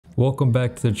Welcome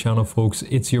back to the channel, folks.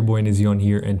 It's your boy Nizion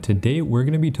here, and today we're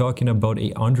going to be talking about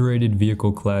a underrated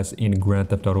vehicle class in Grand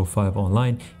Theft Auto 5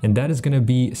 Online, and that is going to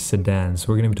be sedans.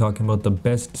 We're going to be talking about the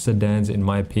best sedans, in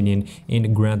my opinion,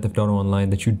 in Grand Theft Auto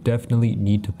Online that you definitely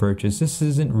need to purchase. This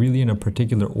isn't really in a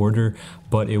particular order,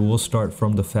 but it will start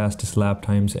from the fastest lap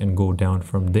times and go down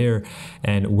from there.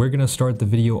 And we're going to start the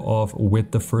video off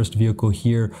with the first vehicle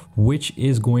here, which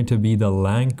is going to be the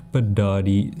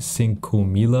Lampadati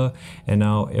Cinquemila. And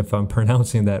now, if I'm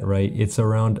pronouncing that right, it's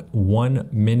around 1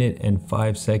 minute and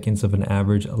 5 seconds of an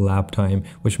average lap time,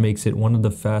 which makes it one of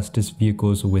the fastest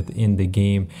vehicles within the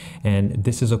game. And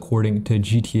this is according to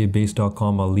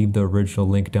GTAbase.com. I'll leave the original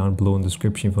link down below in the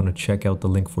description if you want to check out the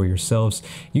link for yourselves.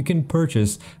 You can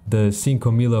purchase the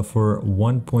Cinquemila for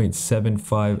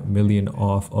 1.75 million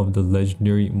off of the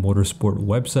legendary motorsport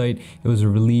website. It was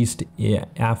released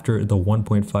after the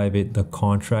 1.58, the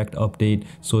contract update,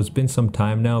 so it's been some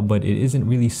time now, but it isn't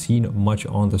really seen much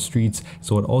on the streets,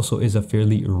 so it also is a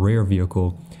fairly rare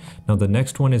vehicle. Now the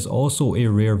next one is also a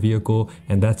rare vehicle,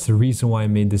 and that's the reason why I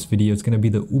made this video. It's going to be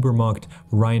the Ubermacht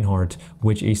Reinhardt,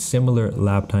 which a similar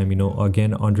lap time,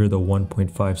 again under the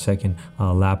 1.5 second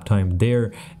lap time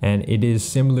there, and it is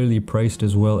similarly priced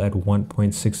as well at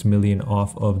 1.6 million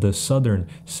off of the Southern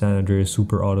San Andreas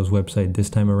Super Autos website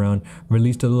this time around,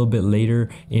 released a little bit later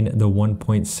in the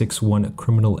 1.61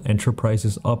 Criminal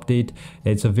Enterprises update.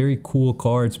 It's a very cool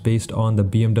car. It's based on the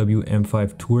BMW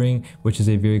M5 Touring, which is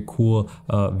a very cool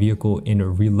vehicle in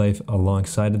real life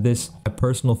alongside of this. My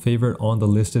personal favorite on the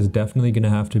list is definitely going to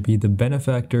have to be the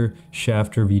Benefactor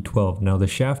Shafter V12. Now the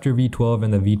Shafter V12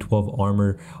 and the V12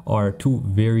 Armor are two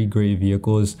very great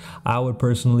vehicles. I would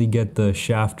personally get the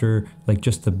Shafter, like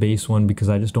just the base one, because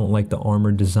I just don't like the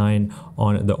armor design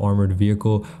on the armored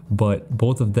vehicle, but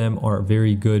both of them are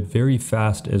very good, very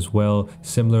fast as well,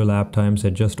 similar lap times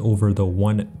at just over the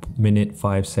 1 minute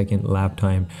 5 second lap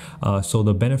time. So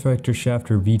the Benefactor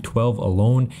Shafter V12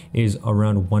 alone is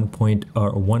around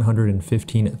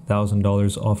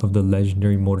 $115,000 off of the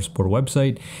legendary motorsport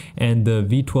website, and the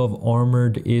V12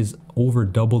 Armored is over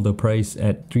double the price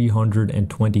at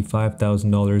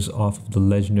 $325,000 off of the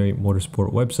legendary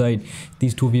motorsport website.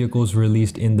 These two vehicles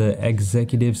released in the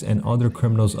Executives and Other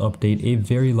Criminals update a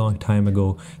very long time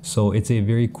ago, so it's a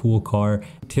very cool car.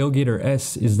 Tailgater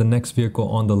S is the next vehicle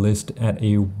on the list at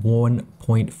a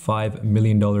 $1.5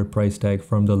 million price tag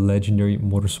from the legendary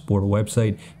motorsport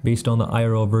website, based on the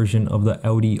IRL version of the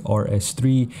Audi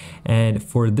RS3. And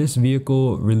for this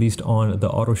vehicle, released on the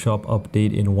Auto Shop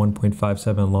update in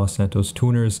 1.57 Los Santos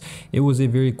tuners, it was a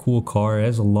very cool car. It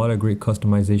has a lot of great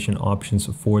customization options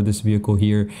for this vehicle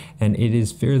here, and it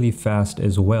is fairly fast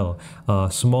as well.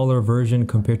 Smaller version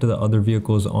compared to the other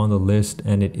vehicles on the list,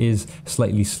 and it is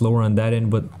slightly slower on that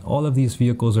end, but all of these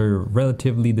vehicles are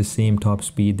relatively the same top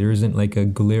speed. There isn't like a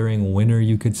glaring winner,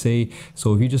 you could say.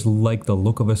 So if you just like the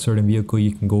look of a certain vehicle,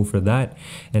 you can go for that.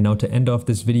 And now to end off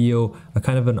this video, a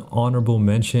kind of an honorable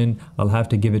mention, I'll have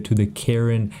to give it to the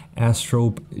Karen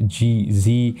Astrope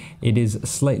GZ. It is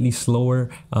slightly slower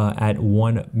at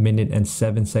 1 minute and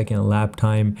 7 second lap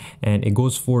time, and it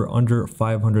goes for under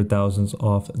 500,000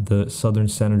 off the Southern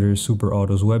San Andreas Super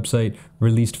Autos website,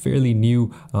 released fairly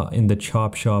new in the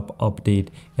Chop Shop update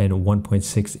and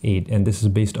 1.68, and this is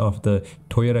based off the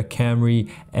Toyota Camry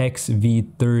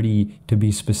XV30 to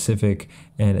be specific.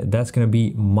 And that's going to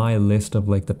be my list of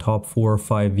like the top 4 or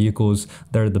 5 vehicles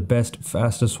that are the best,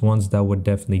 fastest ones that would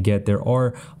definitely get. There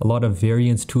are a lot of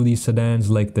variants to these sedans,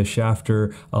 like the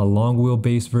Shafter long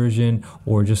wheelbase version,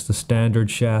 or just the standard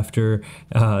Shafter,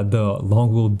 the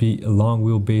long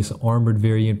wheelbase armored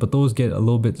variant, but those get a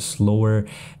little bit slower.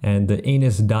 And the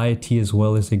Anus Deity as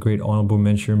well is a great honorable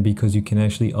mention, because you can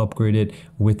actually upgrade it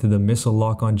with the missile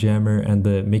lock-on jammer and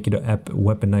the make it a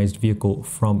weaponized vehicle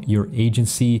from your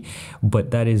agency.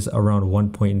 But that is around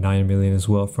 1.9 million as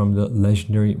well from the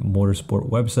legendary motorsport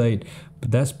website.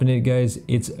 But that's been it, guys.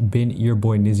 It's been your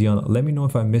boy Nizion. Let me know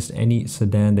if I missed any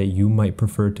sedan that you might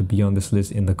prefer to be on this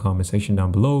list in the comment section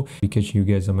down below. We catch you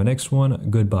guys on my next one.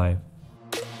 Goodbye.